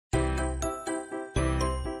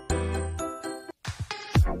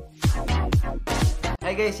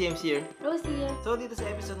Hi guys, CMC here. Rose here. So dito sa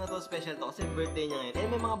episode na to, special to kasi birthday niya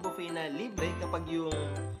ngayon. May mga buffet na libre kapag yung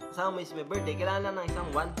kasama mo is may birthday. Kailangan lang ng isang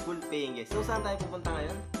one full paying guys. So saan tayo pupunta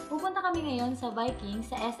ngayon? Pupunta kami ngayon sa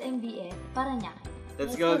Vikings sa SM BF Paranaque.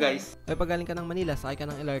 Let's go guys! Ay pagaling ka ng Manila, sakay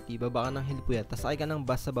ka ng LRT, baba ka ng Gil Puyat, tapos sakay ka ng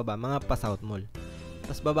bus sa baba, mga pa Southmall.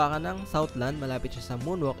 Tapos baba ka ng Southland, malapit siya sa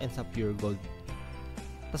Moonwalk and sa Pure Gold.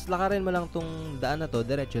 Tapos lakarin mo lang tong daan na to,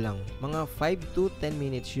 diretso lang. Mga 5 to 10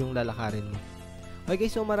 minutes yung lalakarin mo. Okay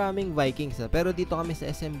guys, so maraming Vikings pero dito kami sa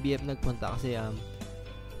SM BF nagpunta kasi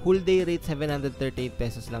whole day rate 738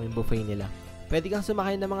 pesos lang yung buffet nila. Pwede kang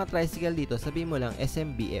sumakay ng mga tricycle dito, sabihin mo lang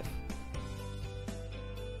SM BF.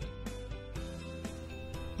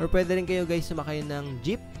 Or pwede rin kayo guys sumakay ng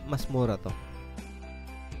jeep, mas mura to.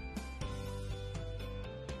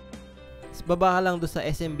 Tapos baba ka lang doon sa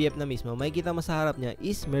SM BF na mismo, makikita mo sa harap niya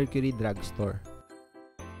is Mercury Drugstore.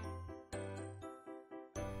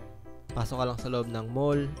 Pasok ka lang sa loob ng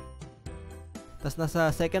mall. Tapos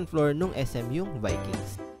nasa second floor nung SM yung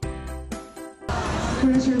Vikings.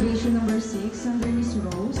 Reservation number 6 under Miss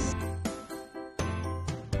Rose.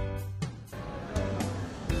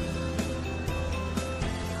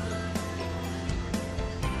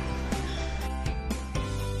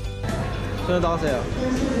 Sunod ako sa'yo.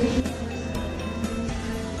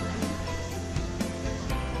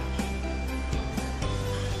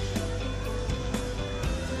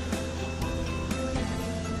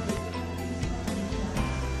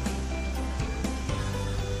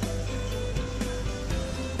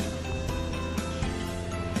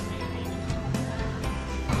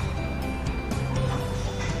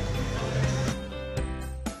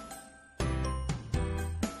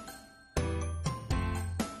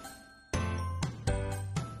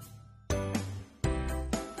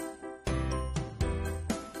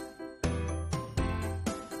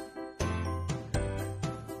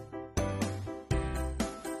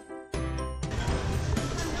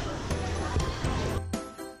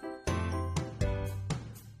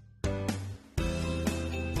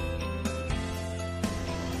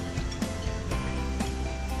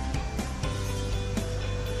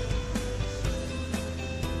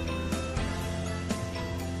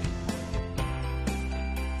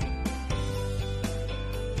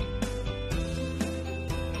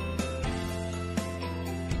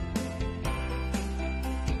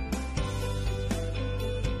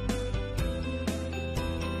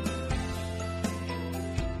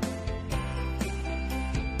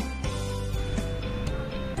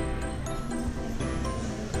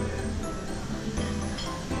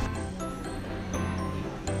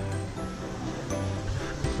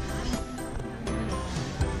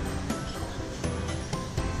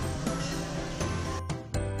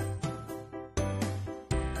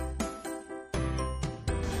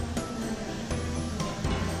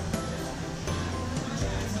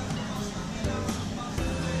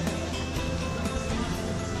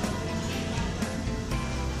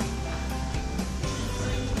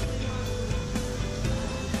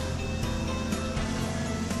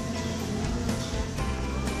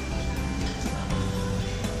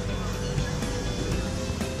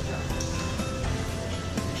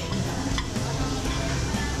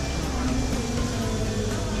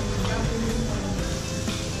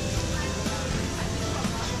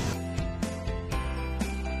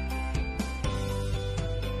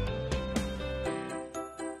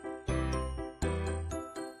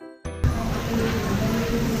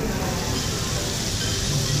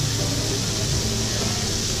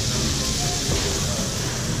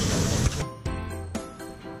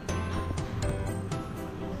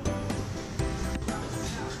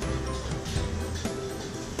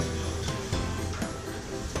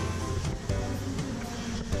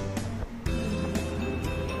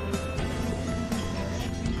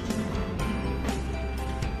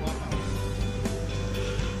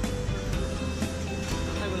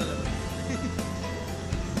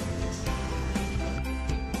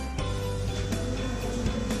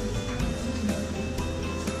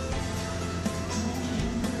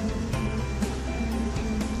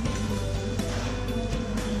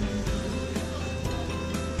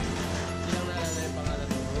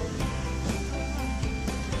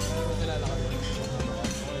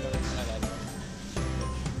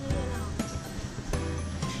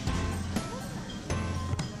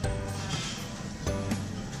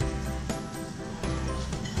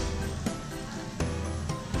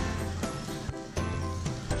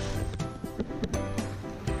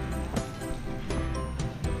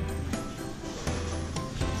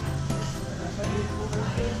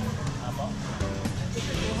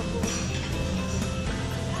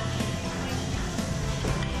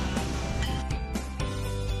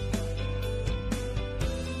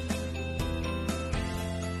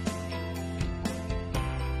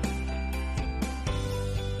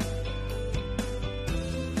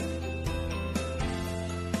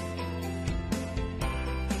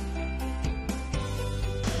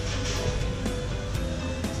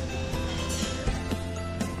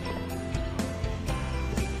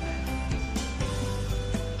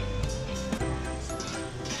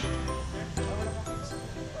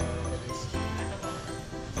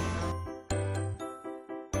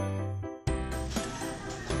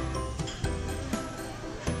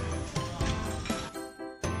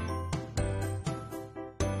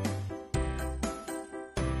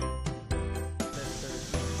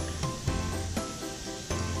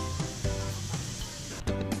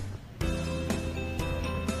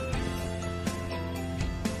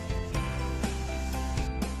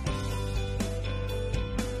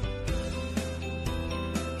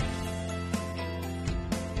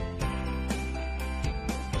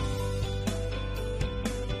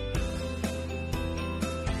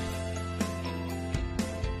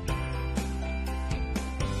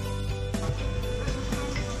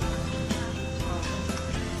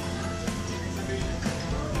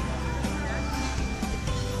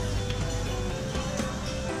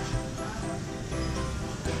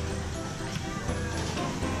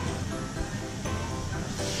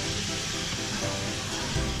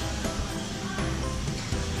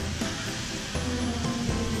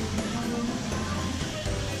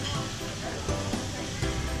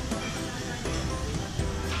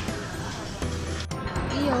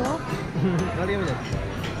 Lagyan mo dyan.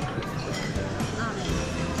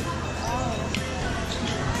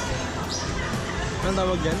 Anong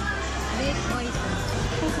tawag dyan? Big oyster.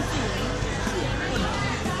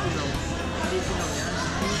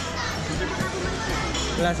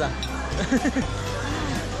 Lasa.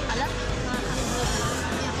 Alam?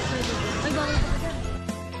 Ay, bawal ka dyan.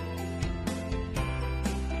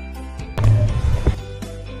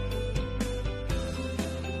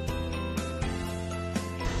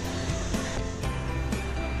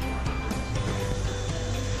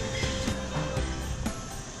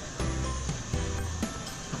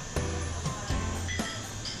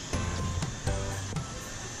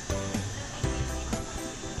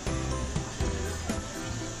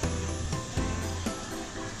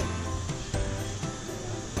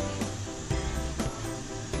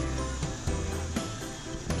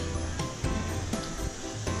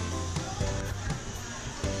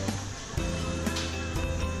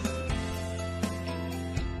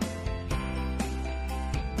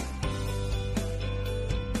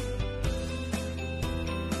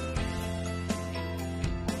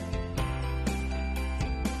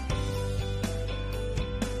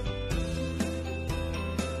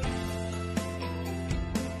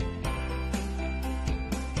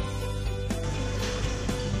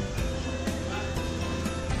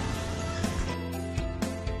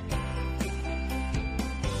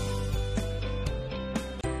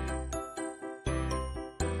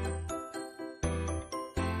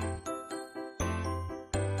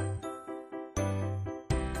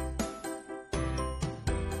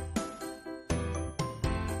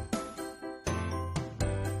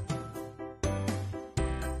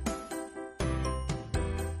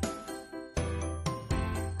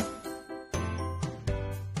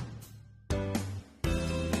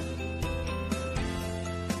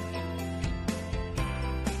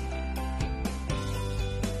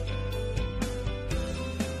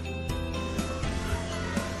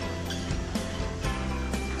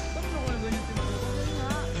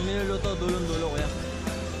 Niluluto dulong-dulo kuya.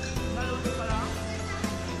 Maluto pa lang?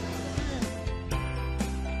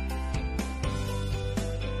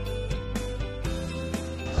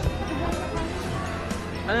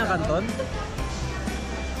 Ano yung kanton?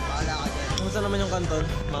 Bahala ka dyan. Kumusta naman yung kanton,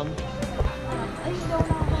 ma'am? Ay, hindi ako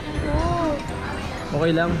nakakakulog.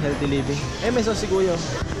 Okay lang, healthy living. Eh, may sauce si kuya.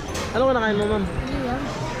 Ano ka nakain mo, ma'am? Ano yan?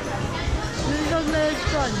 Binusog na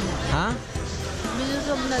lechon. Ha?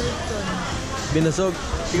 Binusog na lechon. Binusog.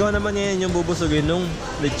 Ikaw naman ngayon yung bubusugin nung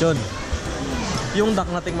lechon. Yung duck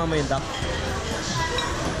na tingnan mo yung duck.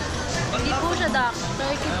 Hindi po siya duck.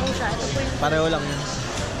 Turkey po siya. Ito po yung Pareho lang.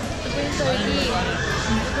 Ito po yung turkey.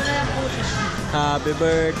 Ito na lang po siya. Happy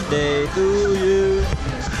birthday to you.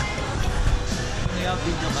 Kaya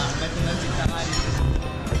video ka, ba't yung nagsita ka rin?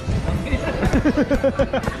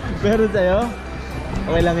 Meron sa'yo?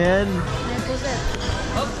 Okay lang yan. Ayan po sir.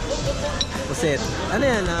 Puset. Ano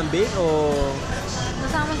yan? Ambit o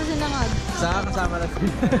Nasama sa sinangag. kasama na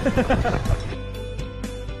sila?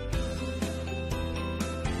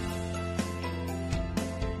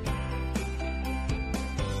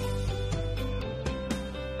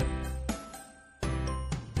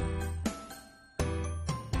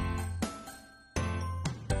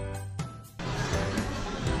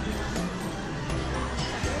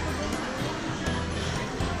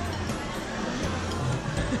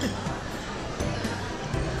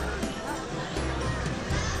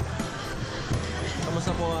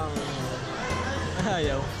 Kamusta po ang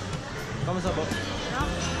ayaw? Kamusta po?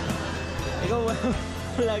 Ikaw ba?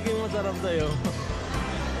 Laging masarap sa'yo.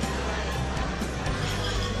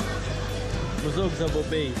 Busog sa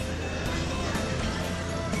buffet.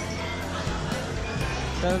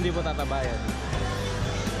 Pero hindi po tatabayan.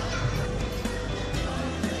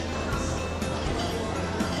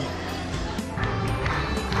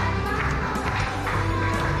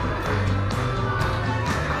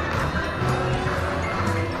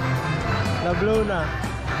 Na-blow na.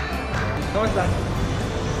 Kamusta?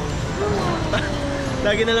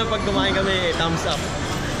 Lagi na lang pag kumain kami, thumbs up.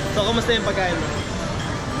 So, kamusta yung pagkain mo?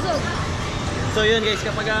 Busog. So, yun guys,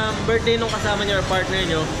 kapag birthday nung kasama niyo or partner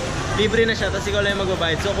niyo, libre na siya, tapos ikaw lang yung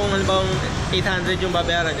magbabayad. So, kung halimbawa 800 yung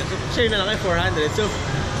babayaran niyo, so share na lang kayo 400. So,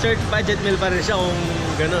 short budget meal pa rin siya kung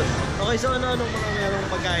ganun. Okay, so ano-anong mga merong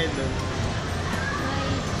pagkain doon?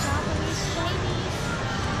 May Japanese, Chinese.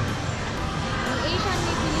 May Asian,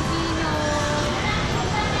 may Filipino.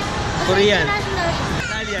 Korean.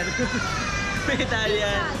 International.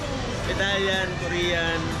 Italian. May Italian,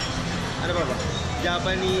 Korean, ano pa ba?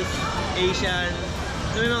 Japanese, Asian,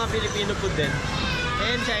 so may mga Filipino food din.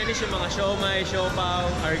 And Chinese yung mga siomai, siopaw,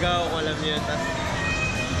 argao, kung alam niyo yun. Tapos,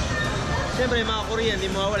 siyempre yung mga Korean, di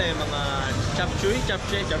mawawala yung mga chapchuy.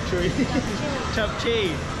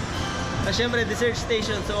 Chapchuy. Tapos syempre, dessert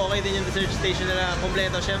station. So, okay din yung dessert station nila.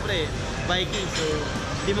 Kompleto, syempre, Vikings. So,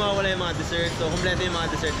 di mawawala yung mga dessert. So, kompleto yung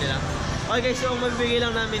mga dessert nila. Okay guys, so ang magbibigay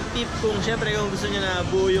lang namin tip kung syempre kung gusto nyo na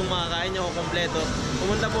buo yung makakain nyo o kompleto,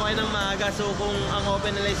 pumunta po kayo ng maaga. So, kung ang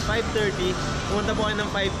open nila is 5:30, pumunta po kayo ng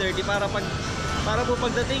 5:30 para po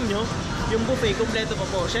pagdating nyo, yung buffet, kompleto pa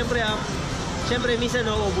po. Syempre, minsan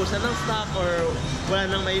nauubos na ng stock or wala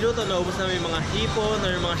nang mailuto, nauubos na yung mga hipon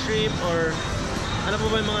or yung mga shrimp or ano po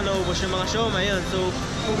ba yung mga naubos, yung mga siomai, yun. So,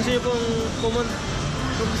 kung gusto nyo pong kung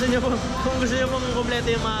gusto nyo pong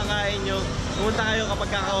kompleto yung makakain nyo, pumunta kayo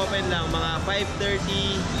kapag kaka-open lang, mga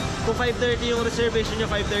 5:30. Kung 5:30 yung reservation nyo,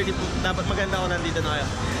 5:30 po, dapat maganda ko nandito na kayo.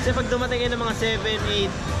 Kasi pag dumating kayo ng mga 7,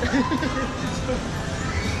 8,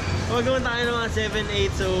 pag dumating kayo ng mga 7,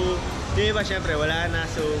 8, so, yung iba syempre, wala na.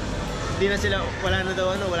 So, wala na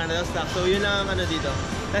daw stock. So, yun lang ang ano dito.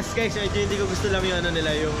 Tapos guys, medyo hindi ko gusto lang yung ano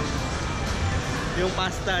nila, yung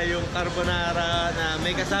pasta, yung carbonara na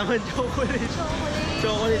may kasama chocolate.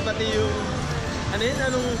 Chocolate, pati yung ano yun?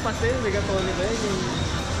 Anong pasta yun? Rigatoni ba yun?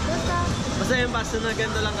 Basta yung pasta na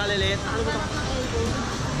ganito lang kaliliit. Ano ba?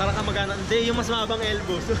 Para ka magana. Hindi, yung mas mahabang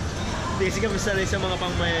elbow. So, hindi kasi kami sanay sa mga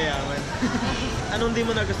pangmayayaman. Anong di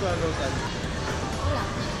mo nagustuhan, Rosan? Wala.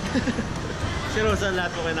 Si Rosan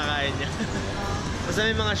lahat po kinakain niya. Basta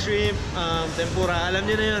may mga shrimp, tempura, alam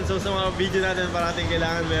niyo na yun. So sa mga video natin parating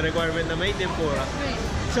kailangan may requirement na may tempura.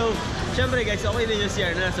 So, syempre guys, okay din yung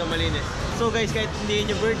CR na, so malinis. So guys, kahit hindi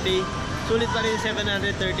yun yung birthday, sulit pa rin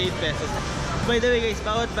 738 pesos. By the way guys,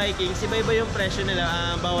 bawat Vikings, iba-iba yung presyo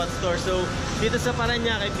nila, bawat store. So, dito sa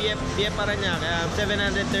Paranaque, BF Paranaque,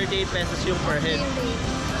 738 pesos yung per head.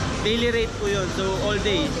 Daily rate po yun, so all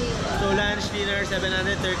day. So lunch, dinner,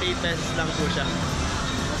 738 pesos lang po siya.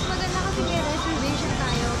 Mas maganda kasi may reservation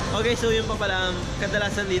tayo. Okay, so yun pa pala,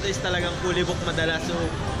 kadalasan dito is talagang fully book madalas. So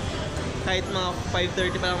kahit mga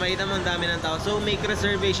 5:30 pa lang makita mo ang dami ng tao. So make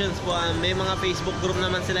reservations po. May mga Facebook group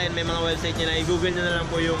naman sila and may mga website nila. I-google nyo na lang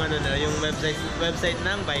po yung ano nila, yung website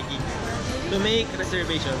ng Vikings. To make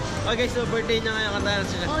reservation. Okay, so birthday niya ngayon, kantahan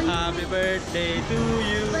siya. Happy birthday to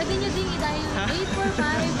you. Pwede nyo din i-dial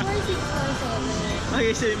 845-4647.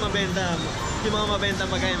 Okay, so yung mga mabenta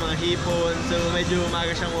pagkain, mga hipon. So medyo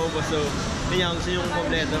umaga siyang maubos. So hindi niya gusto yung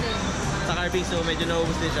kompleto. Sa carving, so medyo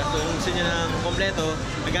naubos din siya. So kung gusto niya ng kompleto,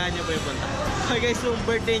 agahan niyo po yung punta. Okay guys, so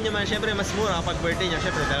birthday niyo man, syempre mas mura kapag birthday niya.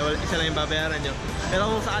 Syempre, isa lang yung babayaran niyo.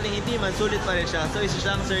 Pero kung sakaling hindi man, sulit pa rin siya. So isa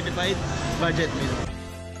siyang certified budget meal.